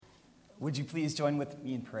Would you please join with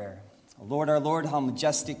me in prayer? Lord, our Lord, how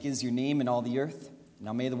majestic is your name in all the earth.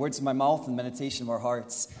 Now may the words of my mouth and the meditation of our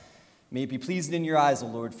hearts, may it be pleasing in your eyes, O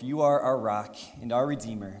Lord, for you are our rock and our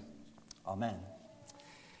Redeemer. Amen.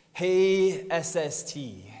 Hey, SST,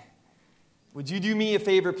 would you do me a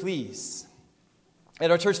favor, please?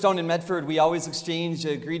 At our church down in Medford, we always exchange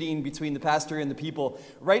a greeting between the pastor and the people.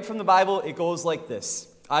 Right from the Bible, it goes like this.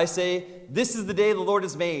 I say, "This is the day the Lord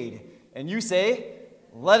has made." And you say,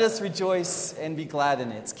 "Let us rejoice and be glad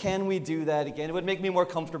in it." Can we do that again? It would make me more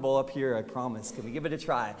comfortable up here, I promise. Can we give it a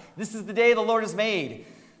try? This is the day the Lord has made.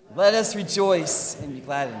 Let us rejoice and be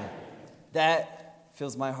glad in it. That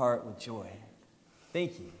fills my heart with joy.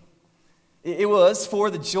 Thank you. It was for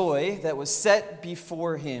the joy that was set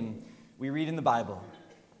before him, we read in the Bible,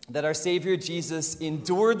 that our Savior Jesus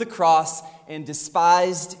endured the cross and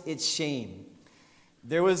despised its shame.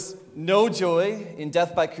 There was no joy in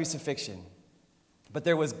death by crucifixion, but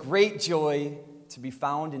there was great joy to be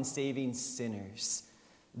found in saving sinners.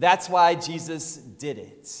 That's why Jesus did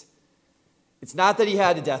it. It's not that he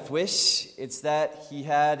had a death wish, it's that he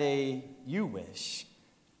had a you wish,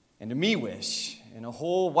 and a me wish, and a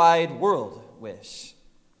whole wide world wish.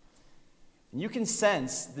 And you can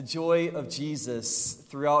sense the joy of Jesus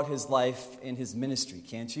throughout his life and his ministry,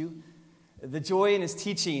 can't you? The joy in his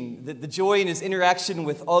teaching, the joy in his interaction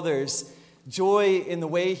with others, joy in the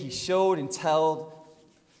way he showed and told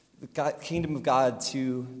the kingdom of God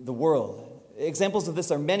to the world. Examples of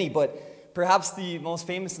this are many, but perhaps the most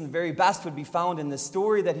famous and the very best would be found in the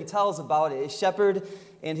story that he tells about a shepherd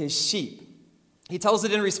and his sheep. He tells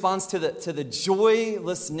it in response to the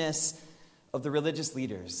joylessness of the religious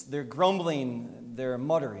leaders. They're grumbling, they're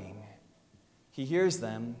muttering. He hears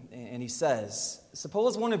them and he says,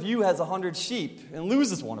 "Suppose one of you has 100 sheep and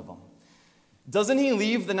loses one of them. Doesn't he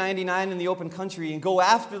leave the 99 in the open country and go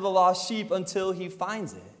after the lost sheep until he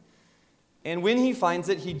finds it? And when he finds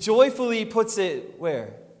it, he joyfully puts it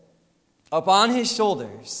where? Up on his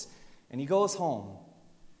shoulders, and he goes home.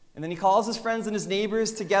 And then he calls his friends and his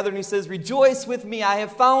neighbors together and he says, 'Rejoice with me, I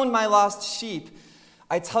have found my lost sheep.'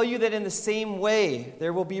 I tell you that in the same way,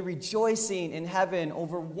 there will be rejoicing in heaven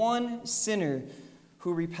over one sinner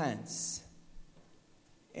who repents.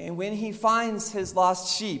 And when he finds his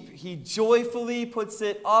lost sheep, he joyfully puts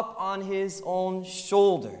it up on his own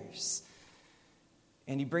shoulders.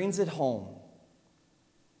 And he brings it home.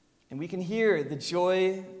 And we can hear the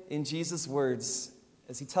joy in Jesus' words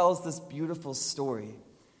as he tells this beautiful story.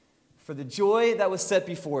 For the joy that was set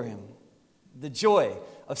before him, the joy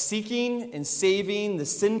of seeking and saving the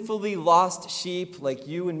sinfully lost sheep like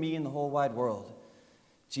you and me in the whole wide world,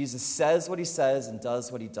 Jesus says what he says and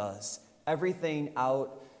does what he does. Everything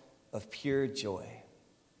out of pure joy.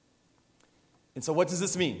 And so what does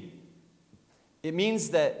this mean? It means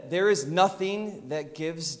that there is nothing that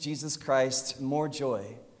gives Jesus Christ more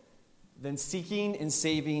joy than seeking and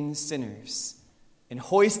saving sinners and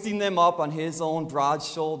hoisting them up on his own broad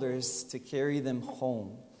shoulders to carry them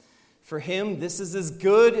home. For him, this is as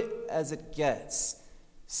good as it gets.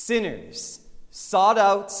 Sinners sought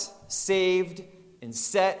out, saved, and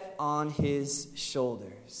set on his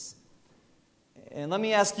shoulders. And let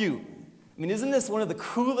me ask you, isn't this one of the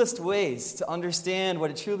coolest ways to understand what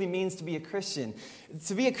it truly means to be a Christian?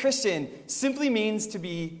 To be a Christian simply means to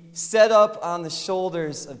be set up on the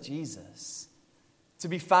shoulders of Jesus, to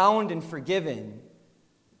be found and forgiven,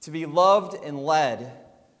 to be loved and led,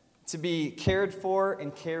 to be cared for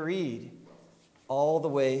and carried all the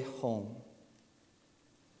way home.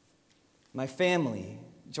 My family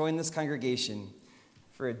joined this congregation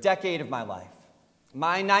for a decade of my life.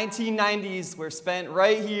 My 1990s were spent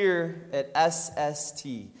right here at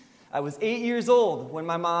SST. I was 8 years old when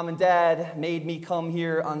my mom and dad made me come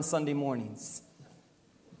here on Sunday mornings.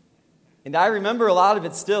 And I remember a lot of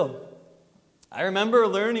it still. I remember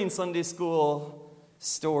learning Sunday school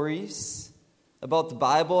stories about the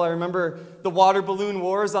Bible. I remember the water balloon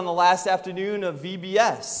wars on the last afternoon of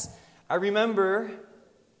VBS. I remember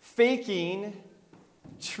faking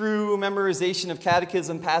true memorization of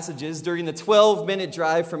catechism passages during the 12-minute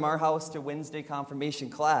drive from our house to Wednesday confirmation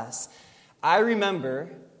class. I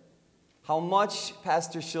remember how much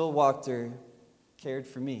Pastor Shilwachter cared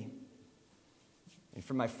for me and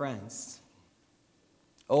for my friends.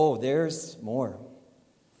 Oh, there's more.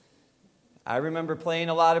 I remember playing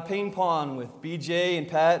a lot of ping pong with BJ and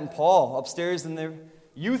Pat and Paul upstairs in their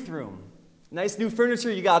youth room. Nice new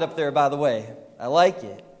furniture you got up there, by the way. I like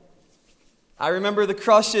it. I remember the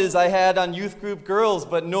crushes I had on youth group girls,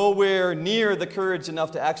 but nowhere near the courage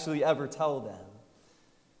enough to actually ever tell them.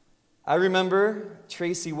 I remember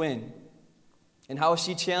Tracy Wynn and how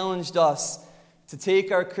she challenged us to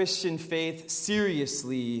take our Christian faith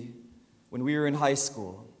seriously when we were in high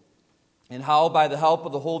school, and how, by the help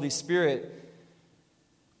of the Holy Spirit,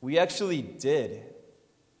 we actually did.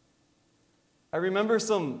 I remember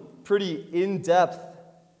some pretty in-depth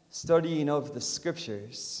studying of the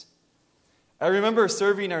Scriptures. I remember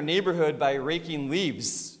serving our neighborhood by raking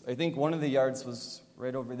leaves. I think one of the yards was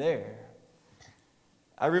right over there.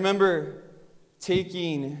 I remember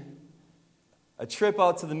taking a trip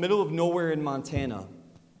out to the middle of nowhere in Montana,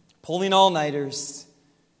 pulling all-nighters,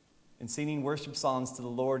 and singing worship songs to the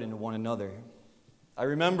Lord and to one another. I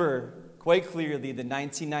remember quite clearly the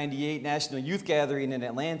 1998 National Youth Gathering in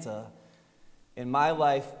Atlanta and my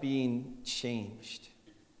life being changed.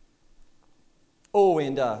 Oh,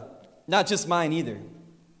 and not just mine either.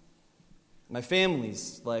 My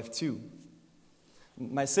family's life too.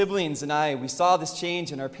 My siblings and I, we saw this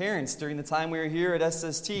change in our parents during the time we were here at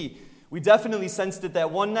SST. We definitely sensed it that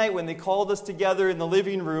one night when they called us together in the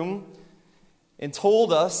living room and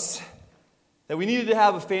told us that we needed to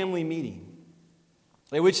have a family meeting,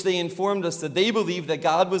 at which they informed us that they believed that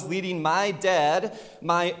God was leading my dad,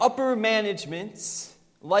 my upper management,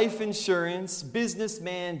 life insurance,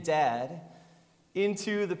 businessman dad,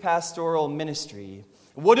 into the pastoral ministry.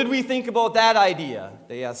 What did we think about that idea?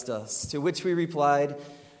 They asked us, to which we replied,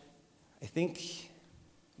 I think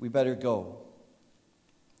we better go.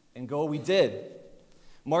 And go we did,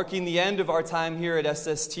 marking the end of our time here at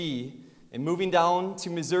SST and moving down to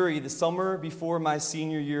Missouri the summer before my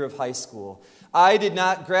senior year of high school. I did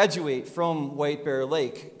not graduate from White Bear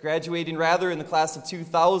Lake, graduating rather in the class of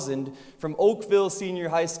 2000 from Oakville Senior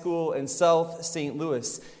High School in South St.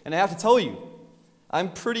 Louis. And I have to tell you,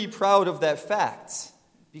 I'm pretty proud of that fact,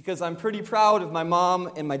 because I'm pretty proud of my mom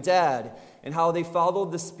and my dad and how they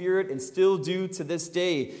followed the Spirit and still do to this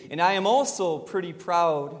day. And I am also pretty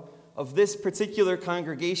proud of this particular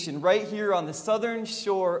congregation right here on the southern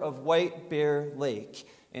shore of White Bear Lake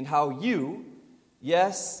and how you,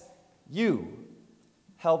 yes, you,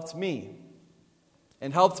 helped me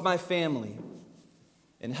and helped my family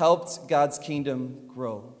and helped God's kingdom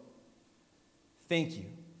grow. Thank you.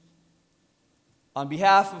 On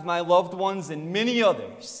behalf of my loved ones and many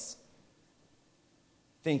others,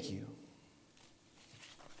 thank you.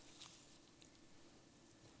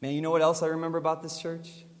 Man, you know what else I remember about this church?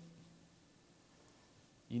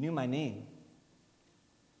 You knew my name.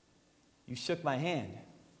 You shook my hand.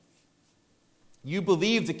 You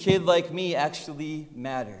believed a kid like me actually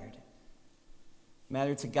mattered.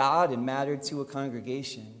 Mattered to God and mattered to a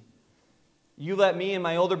congregation. You let me and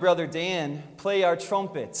my older brother Dan play our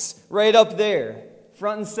trumpets right up there,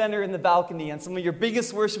 front and center in the balcony on some of your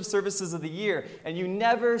biggest worship services of the year. And you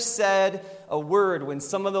never said a word when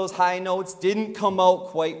some of those high notes didn't come out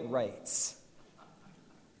quite right.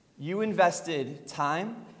 You invested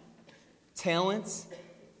time, talent,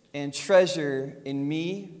 and treasure in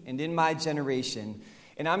me and in my generation.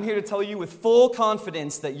 And I'm here to tell you with full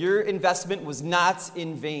confidence that your investment was not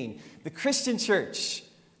in vain. The Christian church,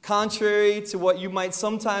 contrary to what you might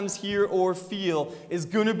sometimes hear or feel, is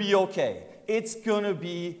going to be okay. It's going to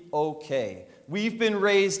be okay. We've been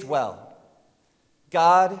raised well.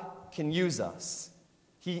 God can use us.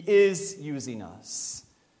 He is using us.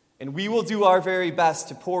 And we will do our very best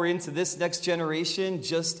to pour into this next generation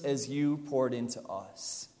just as you poured into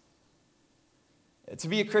us. To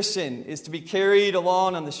be a Christian is to be carried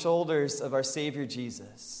along on the shoulders of our Savior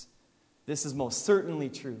Jesus. This is most certainly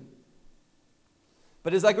true.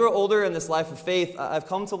 But as I grow older in this life of faith, I've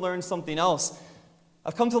come to learn something else.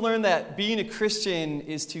 I've come to learn that being a Christian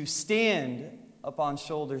is to stand upon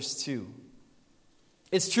shoulders too.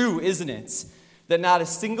 It's true, isn't it, that not a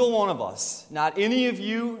single one of us, not any of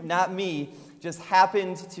you, not me, just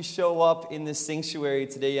happened to show up in this sanctuary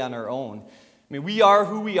today on our own. I mean, we are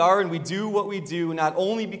who we are and we do what we do not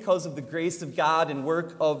only because of the grace of God and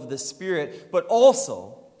work of the Spirit, but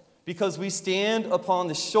also because we stand upon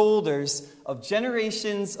the shoulders of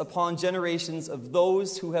generations upon generations of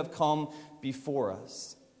those who have come before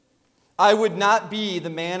us. I would not be the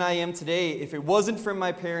man I am today if it wasn't for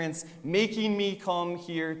my parents making me come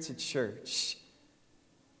here to church,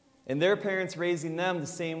 and their parents raising them the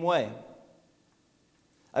same way.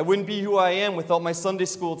 I wouldn't be who I am without my Sunday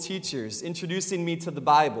school teachers introducing me to the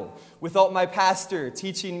Bible, without my pastor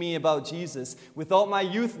teaching me about Jesus, without my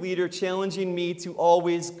youth leader challenging me to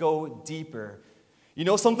always go deeper. You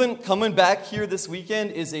know something? Coming back here this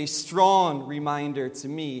weekend is a strong reminder to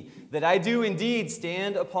me that I do indeed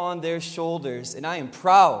stand upon their shoulders, and I am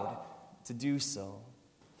proud to do so.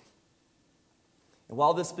 And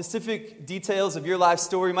while the specific details of your life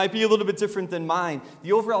story might be a little bit different than mine,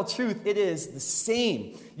 the overall truth, it is the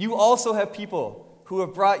same. You also have people who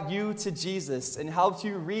have brought you to Jesus and helped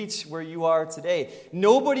you reach where you are today.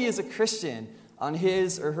 Nobody is a Christian on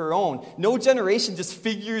his or her own. No generation just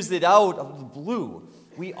figures it out of the blue.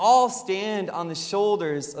 We all stand on the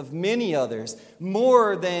shoulders of many others,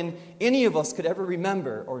 more than any of us could ever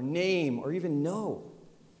remember or name or even know.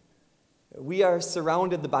 We are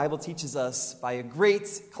surrounded, the Bible teaches us, by a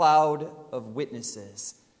great cloud of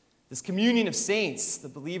witnesses. This communion of saints, the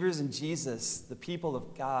believers in Jesus, the people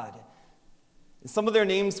of God. And some of their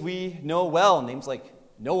names we know well, names like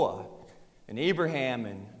Noah and Abraham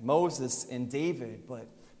and Moses and David.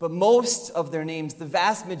 But most of their names, the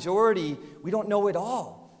vast majority, we don't know at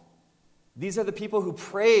all. These are the people who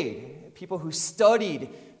prayed, people who studied,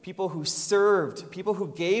 people who served, people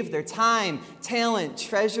who gave their time, talent,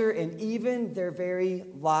 treasure, and even their very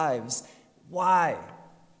lives. Why?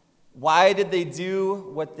 Why did they do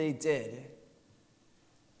what they did?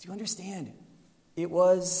 Do you understand? It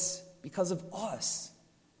was because of us.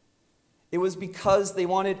 It was because they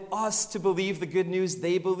wanted us to believe the good news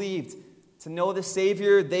they believed, to know the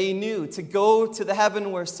Savior they knew, to go to the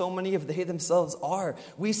heaven where so many of they themselves are.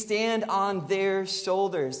 We stand on their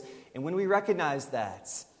shoulders. And when we recognize that,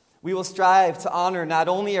 we will strive to honor not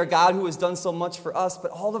only our God who has done so much for us, but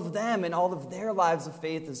all of them and all of their lives of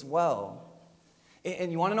faith as well.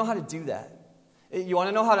 And you want to know how to do that? You want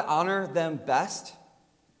to know how to honor them best?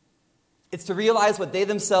 It's to realize what they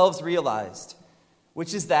themselves realized,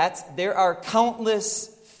 which is that there are countless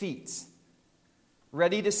feet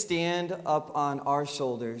ready to stand up on our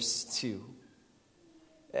shoulders too.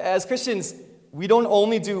 As Christians, we don't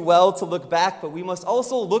only do well to look back, but we must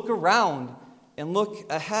also look around and look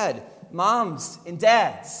ahead. Moms and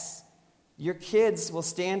dads, your kids will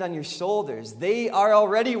stand on your shoulders. They are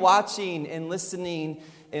already watching and listening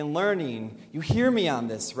and learning. You hear me on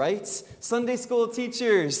this, right? Sunday school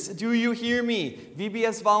teachers, do you hear me?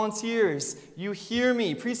 VBS volunteers, you hear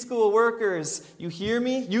me? Preschool workers, you hear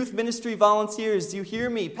me? Youth ministry volunteers, do you hear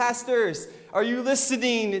me? Pastors, are you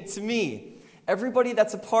listening to me? Everybody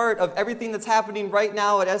that's a part of everything that's happening right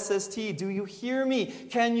now at SST, do you hear me?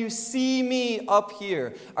 Can you see me up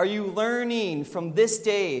here? Are you learning from this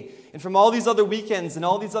day and from all these other weekends and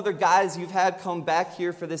all these other guys you've had come back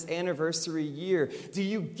here for this anniversary year? Do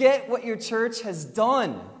you get what your church has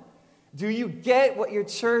done? Do you get what your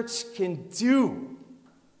church can do?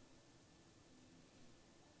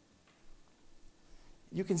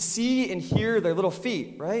 You can see and hear their little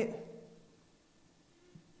feet, right?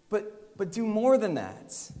 But do more than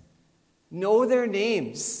that. Know their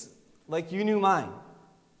names like you knew mine.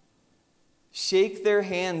 Shake their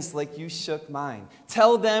hands like you shook mine.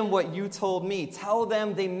 Tell them what you told me. Tell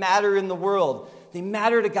them they matter in the world. They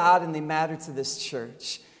matter to God and they matter to this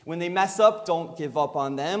church. When they mess up, don't give up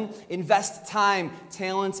on them. Invest time,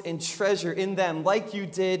 talent, and treasure in them like you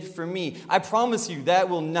did for me. I promise you that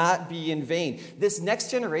will not be in vain. This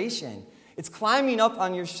next generation, it's climbing up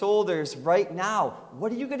on your shoulders right now.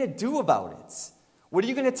 What are you going to do about it? What are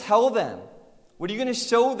you going to tell them? What are you going to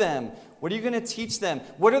show them? What are you going to teach them?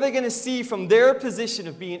 What are they going to see from their position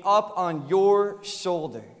of being up on your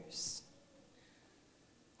shoulders?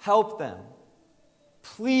 Help them,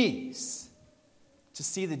 please, to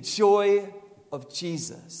see the joy of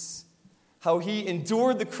Jesus. How he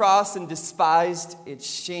endured the cross and despised its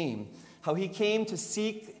shame. How he came to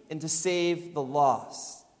seek and to save the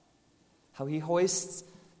lost. How he hoists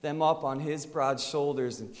them up on his broad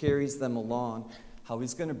shoulders and carries them along. How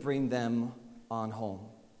he's going to bring them on home.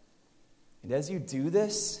 And as you do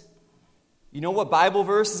this, you know what Bible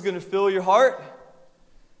verse is going to fill your heart?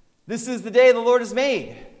 This is the day the Lord has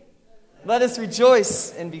made. Let us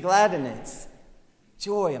rejoice and be glad in it.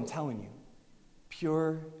 Joy, I'm telling you.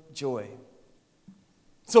 Pure joy.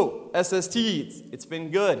 So, SST, it's been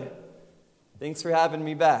good. Thanks for having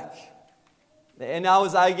me back. And now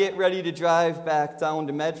as I get ready to drive back down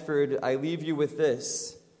to Medford, I leave you with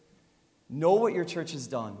this. Know what your church has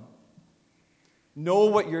done. Know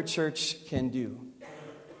what your church can do.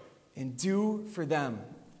 And do for them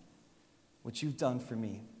what you've done for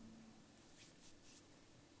me.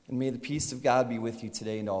 And may the peace of God be with you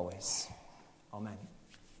today and always. Amen.